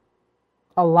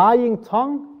 a lying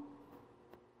tongue,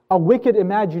 a wicked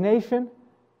imagination,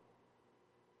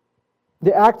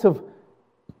 the act of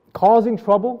causing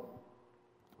trouble,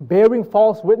 bearing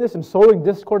false witness, and sowing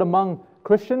discord among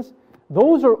Christians,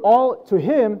 those are all to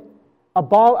him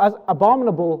as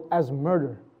abominable as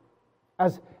murder,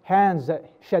 as hands that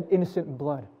shed innocent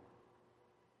blood.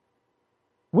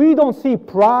 We don't see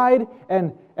pride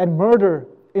and murder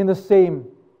in the same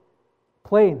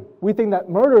plane. We think that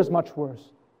murder is much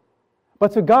worse.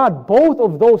 But to God, both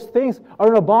of those things are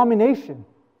an abomination.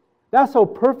 That's how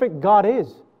perfect God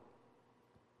is.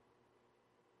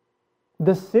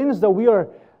 The sins that we are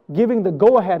giving the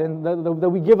go-ahead and that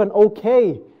we give an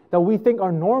okay, that we think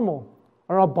are normal,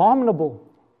 are abominable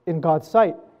in God's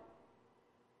sight.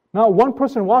 Now, one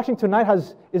person watching tonight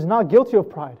is not guilty of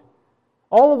pride.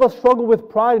 All of us struggle with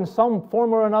pride in some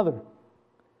form or another.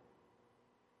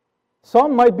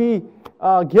 Some might be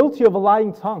guilty of a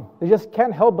lying tongue. They just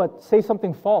can't help but say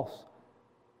something false.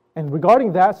 And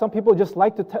regarding that, some people just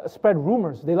like to spread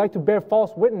rumors. They like to bear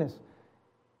false witness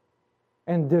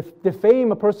and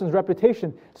defame a person's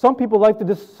reputation. Some people like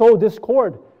to sow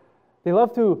discord. They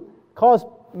love to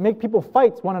make people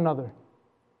fight one another.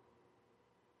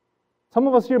 Some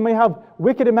of us here may have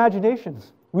wicked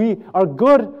imaginations. We are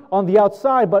good on the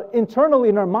outside, but internally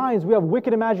in our minds we have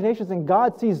wicked imaginations, and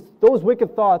God sees those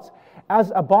wicked thoughts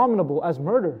as abominable, as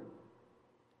murder.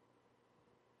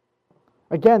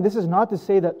 Again, this is not to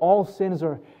say that all sins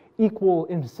are equal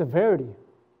in severity.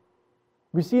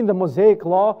 We see in the Mosaic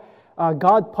Law,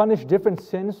 God punished different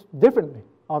sins differently,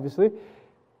 obviously.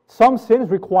 Some sins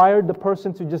required the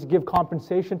person to just give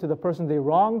compensation to the person they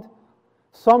wronged.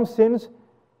 Some sins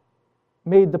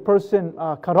made the person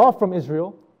cut off from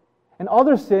Israel. And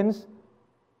other sins,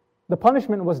 the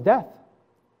punishment was death.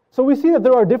 So we see that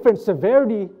there are different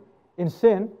severity in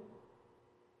sin,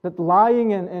 that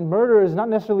lying and murder is not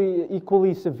necessarily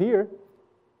equally severe.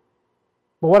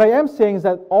 But what I am saying is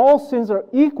that all sins are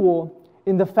equal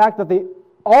in the fact that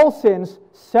all sins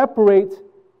separate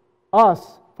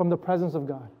us from the presence of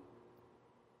God.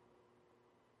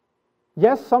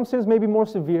 Yes, some sins may be more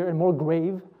severe and more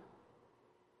grave,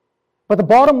 but the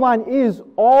bottom line is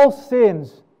all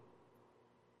sins,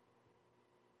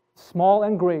 small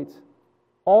and great,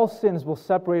 all sins will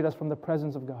separate us from the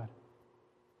presence of God.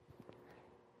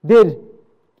 Did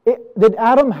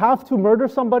Adam have to murder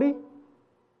somebody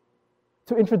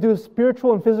to introduce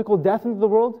spiritual and physical death into the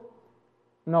world?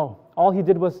 No. All he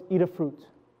did was eat a fruit.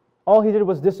 All he did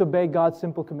was disobey God's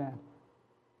simple command.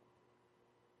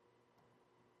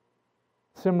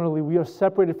 Similarly, we are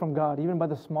separated from God even by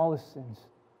the smallest sins.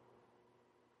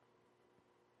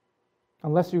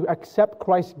 Unless you accept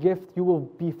Christ's gift, you will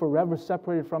be forever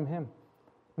separated from Him.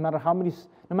 No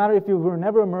matter if you were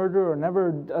never a murderer or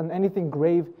never done anything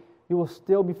grave, you will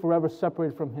still be forever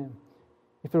separated from Him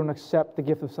if you don't accept the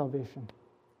gift of salvation.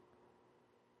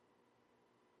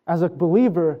 As a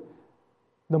believer,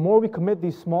 the more we commit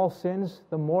these small sins,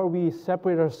 the more we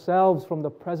separate ourselves from the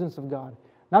presence of God.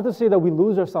 Not to say that we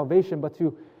lose our salvation, but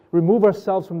to remove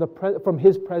ourselves from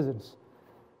His presence.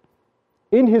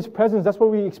 In His presence, that's where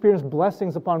we experience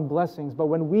blessings upon blessings. But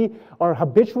when we are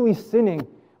habitually sinning,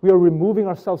 we are removing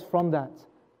ourselves from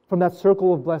that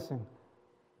circle of blessing,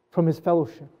 from His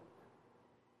fellowship.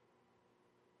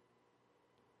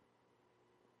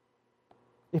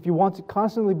 If you want to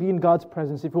constantly be in God's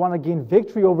presence, if you want to gain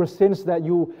victory over sins that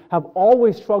you have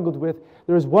always struggled with,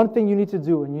 there is one thing you need to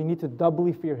do, and you need to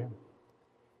doubly fear Him.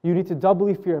 You need to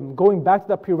doubly fear Him. Going back to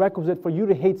that prerequisite for you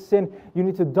to hate sin, you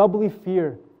need to doubly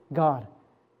fear God.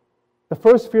 The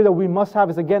first fear that we must have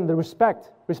is, again, the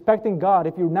respecting God.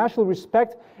 If you naturally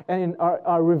respect and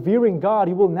are revering God,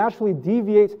 you will naturally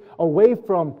deviate away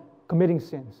from committing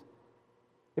sins.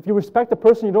 If you respect a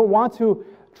person, you don't want to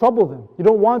trouble them. You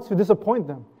don't want to disappoint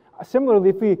them. Similarly,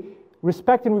 if we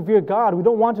respect and revere God, we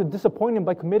don't want to disappoint Him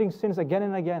by committing sins again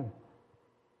and again.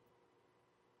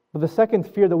 But the second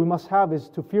fear that we must have is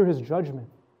to fear His judgment.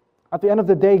 At the end of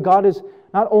the day, God is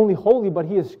not only holy, but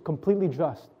He is completely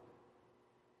just.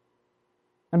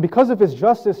 And because of His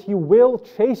justice, He will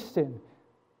chasten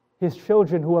His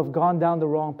children who have gone down the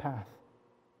wrong path.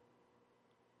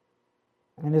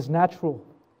 And it is natural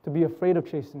to be afraid of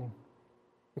chastening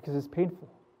because it's painful.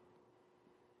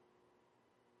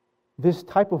 This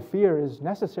type of fear is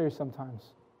necessary sometimes.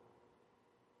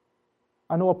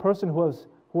 I know a person who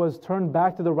was turned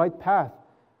back to the right path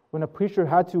when a preacher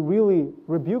had to really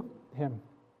rebuke him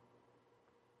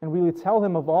and really tell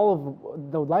him of all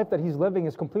of the life that he's living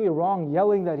is completely wrong,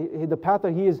 yelling that the path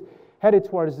that he is headed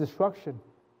toward is destruction.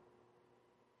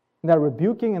 And that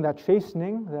rebuking and that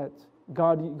chastening, that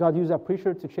God used that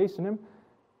preacher to chasten him,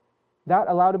 that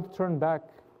allowed him to turn back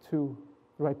to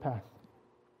the right path.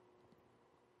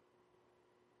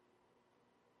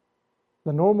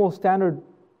 The normal standard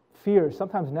fear is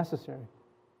sometimes necessary.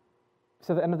 Because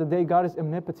at the end of the day, God is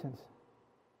omnipotent.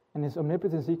 And His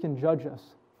omnipotence, He can judge us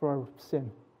for our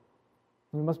sin.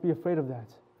 And we must be afraid of that.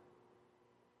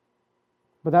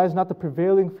 But that is not the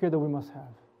prevailing fear that we must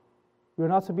have. We are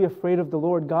not to be afraid of the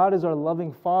Lord. God is our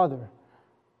loving Father.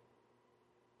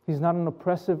 He's not an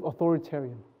oppressive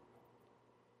authoritarian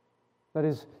that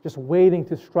is just waiting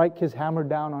to strike His hammer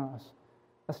down on us.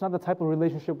 That's not the type of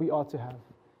relationship we ought to have.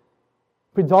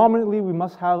 Predominantly, we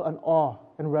must have an awe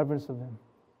and reverence of Him.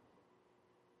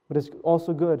 But it's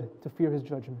also good to fear His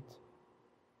judgment.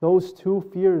 Those two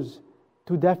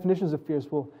definitions of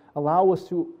fears will allow us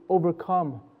to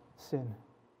overcome sin.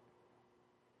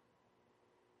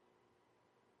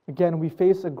 Again, we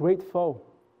face a great foe.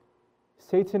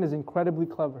 Satan is incredibly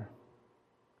clever.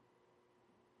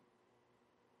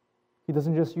 He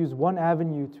doesn't just use one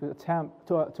avenue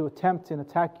to attempt and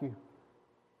attack you.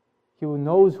 He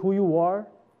knows who you are.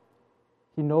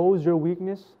 He knows your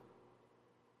weakness.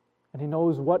 And He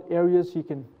knows what areas He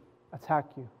can attack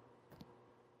you.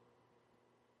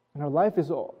 And our life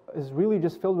is really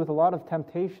just filled with a lot of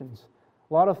temptations,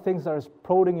 a lot of things that are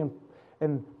prodding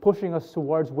and pushing us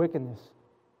towards wickedness.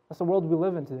 That's the world we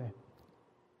live in today.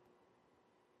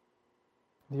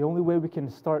 The only way we can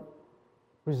start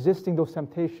resisting those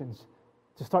temptations,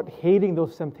 to start hating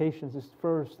those temptations, is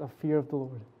first a fear of the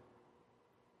Lord.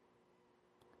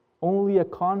 Only a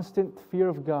constant fear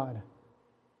of God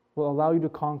will allow you to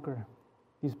conquer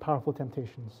these powerful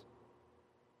temptations.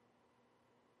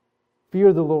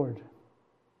 Fear the Lord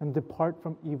and depart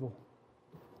from evil.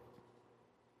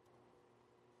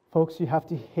 Folks, you have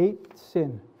to hate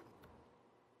sin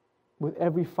with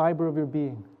every fiber of your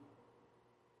being.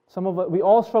 We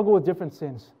all struggle with different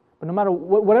sins. But no matter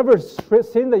whatever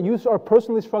sin that you are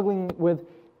personally struggling with,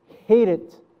 hate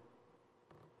it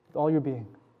with all your being.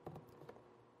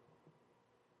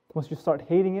 Once you start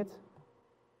hating it,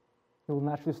 you will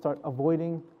naturally start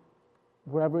avoiding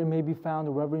wherever it may be found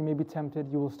or wherever you may be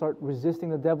tempted. You will start resisting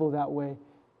the devil that way,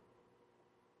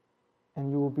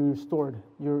 and you will be restored.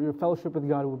 Your fellowship with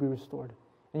God will be restored,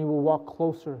 and you will walk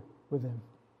closer with Him.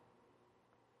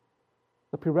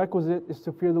 The prerequisite is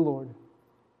to fear the Lord.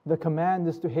 The command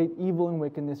is to hate evil and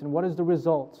wickedness. And what is the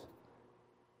result?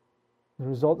 The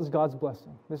result is God's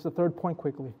blessing. This is the third point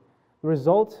quickly. The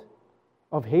result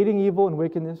of hating evil and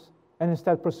wickedness and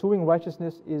instead pursuing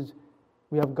righteousness is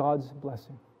we have God's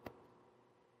blessing.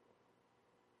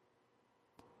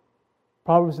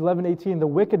 Proverbs 11:18, the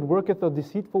wicked worketh a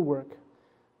deceitful work,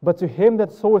 but to him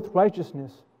that soweth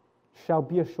righteousness shall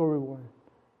be a sure reward.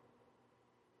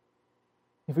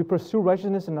 If we pursue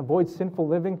righteousness and avoid sinful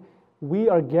living, we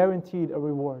are guaranteed a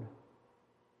reward.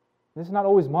 This is not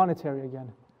always monetary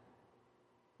again.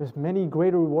 There's many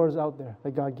greater rewards out there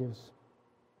that God gives.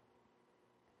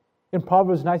 In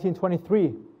Proverbs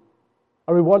 19:23,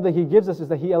 a reward that He gives us is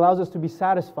that He allows us to be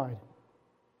satisfied,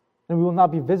 and we will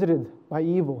not be visited by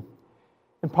evil.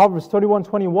 In Proverbs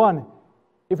 31:21,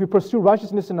 if we pursue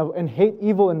righteousness and hate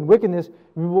evil and wickedness,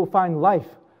 we will find life,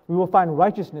 we will find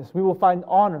righteousness, we will find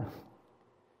honor.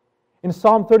 In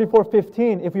Psalm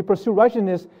 34:15, if we pursue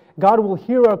righteousness, God will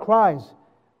hear our cries.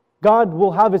 God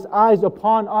will have His eyes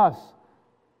upon us.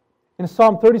 In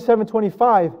Psalm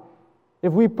 37:25,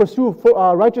 if we pursue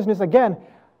righteousness again,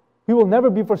 we will never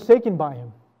be forsaken by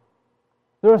Him.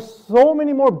 There are so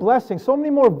many more blessings, so many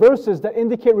more verses that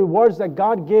indicate rewards that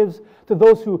God gives to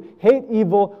those who hate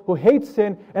evil, who hate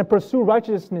sin, and pursue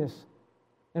righteousness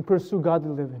and pursue godly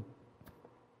living.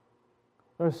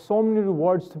 There are so many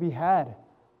rewards to be had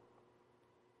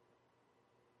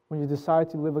when you decide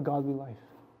to live a godly life.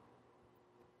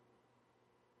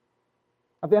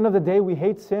 At the end of the day, we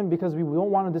hate sin because we don't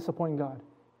want to disappoint God.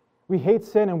 We hate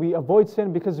sin and we avoid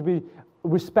sin because we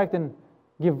respect and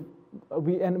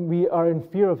we are in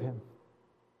fear of Him.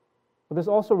 But there's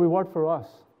also a reward for us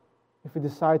if we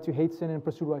decide to hate sin and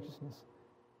pursue righteousness.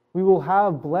 We will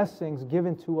have blessings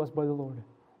given to us by the Lord.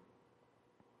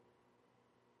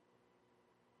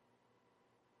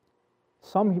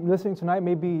 Some listening tonight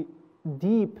may be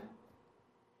deep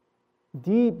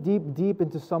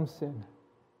into some sin.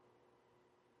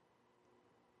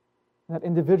 That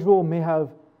individual may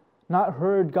have not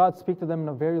heard God speak to them in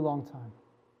a very long time.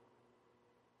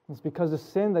 It's because the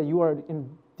sin that you are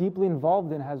deeply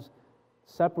involved in has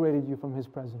separated you from His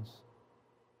presence.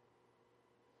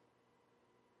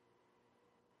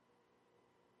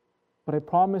 But I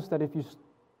promise that if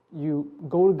you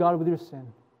go to God with your sin,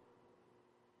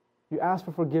 you ask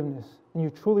for forgiveness, and you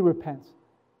truly repent,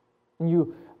 and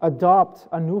you adopt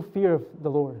a new fear of the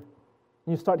Lord,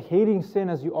 and you start hating sin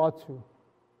as you ought to,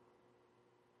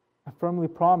 I firmly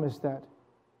promise that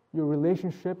your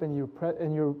relationship and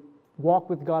your walk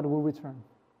with God will return.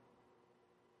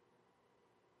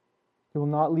 He will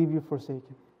not leave you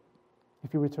forsaken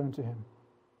if you return to Him.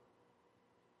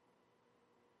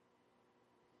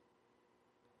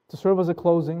 To serve as a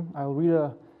closing, I'll read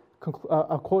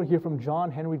a quote here from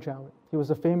John Henry Jowett. He was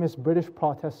a famous British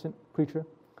Protestant preacher,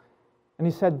 and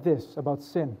he said this about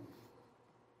sin.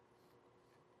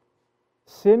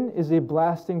 Sin is a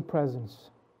blasting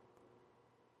presence,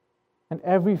 and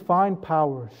every fine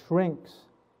power shrinks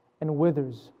and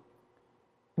withers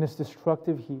in its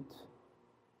destructive heat.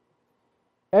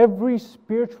 Every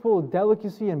spiritual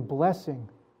delicacy and blessing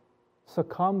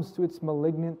succumbs to its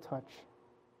malignant touch.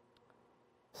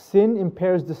 Sin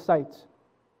impairs the sight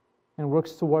and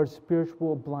works towards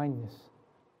spiritual blindness.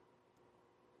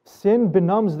 Sin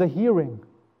benumbs the hearing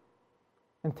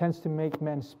and tends to make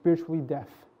men spiritually deaf.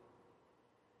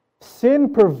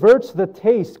 Sin perverts the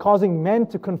taste, causing men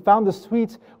to confound the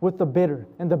sweet with the bitter,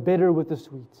 and the bitter with the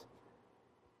sweet.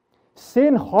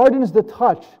 Sin hardens the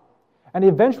touch and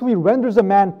eventually renders a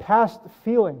man past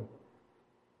feeling.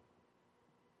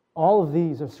 All of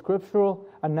these are scriptural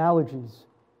analogies,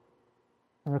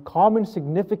 and their common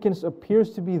significance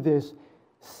appears to be this: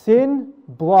 sin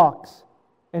blocks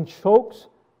and chokes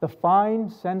the fine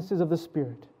senses of the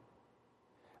Spirit.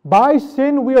 By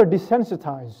sin we are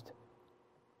desensitized,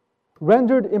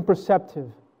 rendered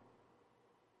imperceptive,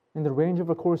 and the range of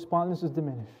our correspondence is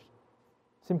diminished.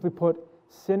 Simply put,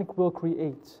 sin will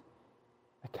create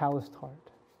a calloused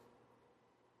heart.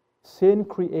 Sin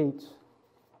creates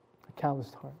a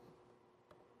calloused heart.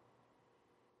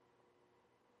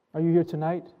 Are you here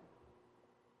tonight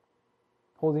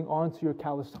holding on to your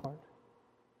calloused heart?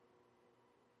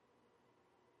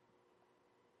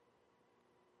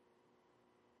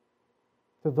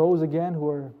 To those, again, who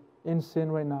are in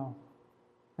sin right now,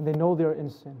 and they know they're in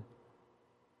sin,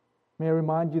 may I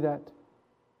remind you that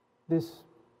this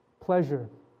pleasure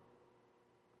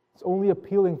is only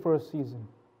appealing for a season,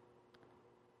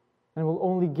 and will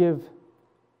only give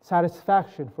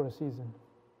satisfaction for a season.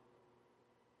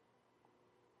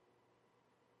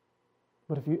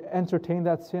 But if you entertain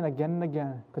that sin again and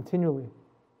again, continually,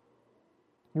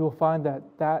 you will find that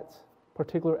that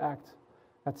particular act,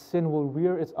 that sin will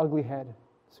rear its ugly head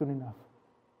soon enough.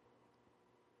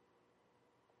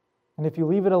 And if you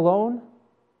leave it alone,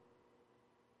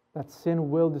 that sin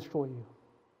will destroy you.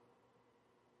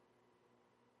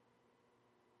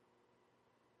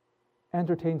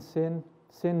 Entertain sin,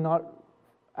 sin not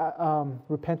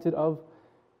repented of,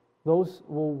 those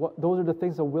are the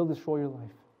things that will destroy your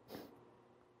life.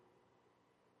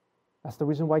 That's the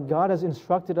reason why God has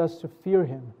instructed us to fear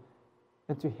Him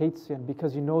and to hate sin,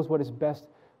 because He knows what is best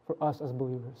for us as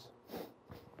believers.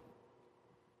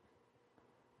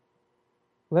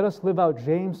 Let us live out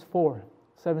James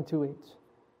 4:7-8.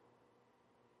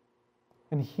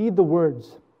 And heed the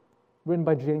words written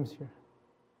by James here.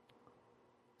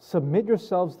 Submit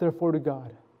yourselves therefore to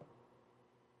God.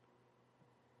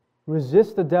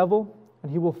 Resist the devil,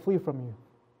 and he will flee from you.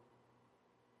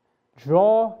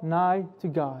 Draw nigh to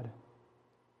God,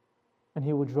 and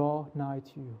He will draw nigh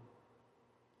to you.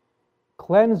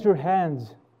 Cleanse your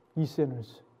hands, ye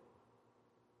sinners,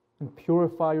 and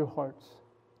purify your hearts,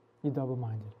 ye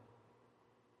double-minded.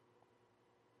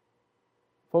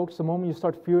 Folks, the moment you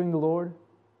start fearing the Lord,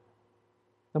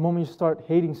 the moment you start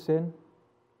hating sin,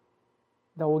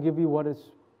 that will give you what is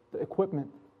the equipment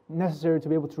necessary to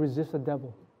be able to resist the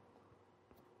devil.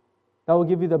 That will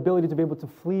give you the ability to be able to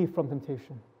flee from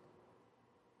temptation.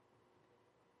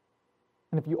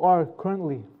 And if you are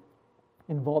currently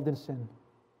involved in sin,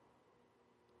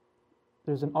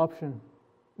 there's an option.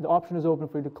 The option is open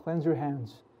for you to cleanse your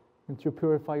hands and to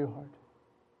purify your heart.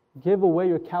 Give away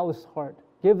your calloused heart.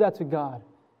 Give that to God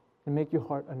and make your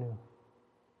heart anew.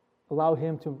 Allow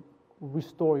Him to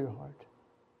restore your heart.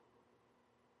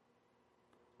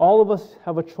 All of us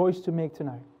have a choice to make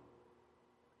tonight.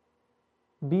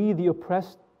 Be the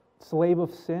oppressed slave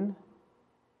of sin,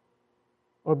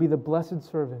 or be the blessed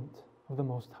servant of the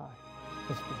Most High.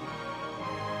 Let's pray.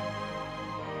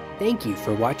 Thank you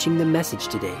for watching the message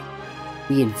today.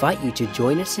 We invite you to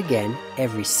join us again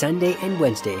every Sunday and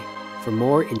Wednesday for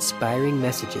more inspiring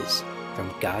messages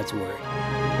from God's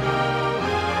Word.